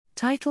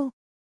Title: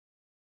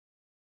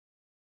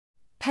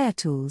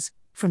 Pairtools,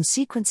 From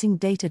Sequencing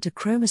Data to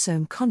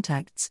Chromosome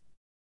Contacts.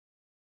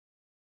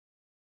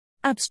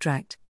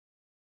 Abstract: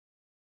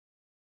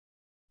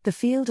 The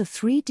field of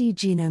 3D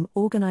genome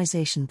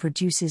organization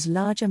produces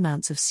large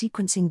amounts of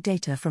sequencing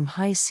data from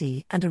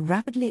Hi-C and a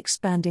rapidly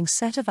expanding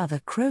set of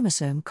other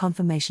chromosome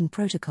conformation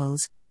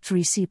protocols,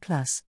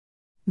 3C+.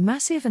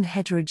 Massive and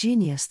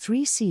heterogeneous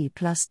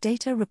 3C+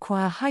 data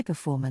require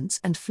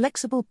high-performance and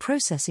flexible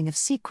processing of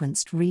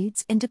sequenced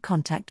reads into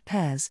contact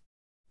pairs.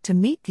 To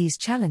meet these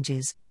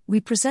challenges,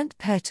 we present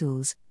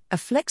Pairtools, a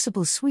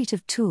flexible suite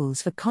of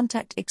tools for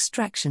contact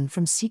extraction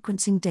from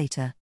sequencing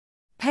data.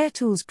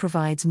 Pairtools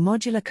provides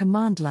modular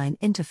command line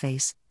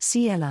interface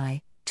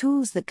 (CLI)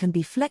 tools that can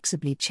be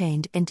flexibly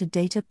chained into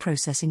data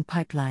processing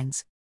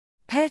pipelines.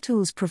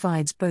 Pairtools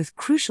provides both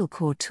crucial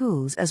core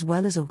tools as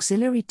well as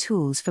auxiliary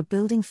tools for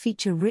building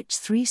feature-rich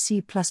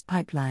 3C+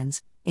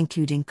 pipelines,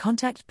 including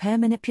contact pair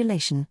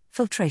manipulation,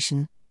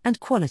 filtration, and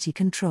quality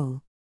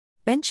control.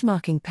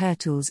 Benchmarking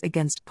Pairtools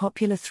against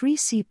popular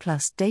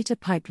 3C+ data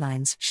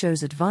pipelines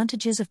shows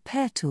advantages of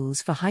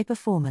Pairtools for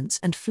high-performance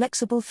and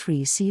flexible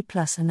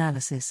 3C+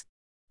 analysis.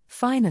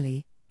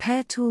 Finally,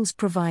 Pairtools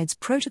provides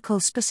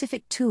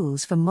protocol-specific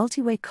tools for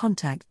multi-way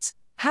contacts,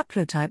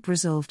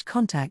 haplotype-resolved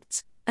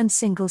contacts, and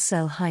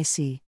single-cell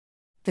Hi-C.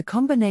 The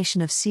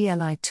combination of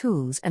CLI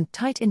tools and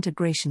tight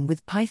integration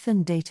with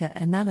Python data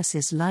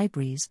analysis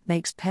libraries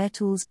makes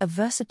Pairtools a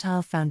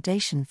versatile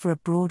foundation for a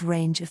broad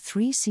range of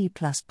 3C+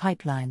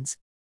 pipelines.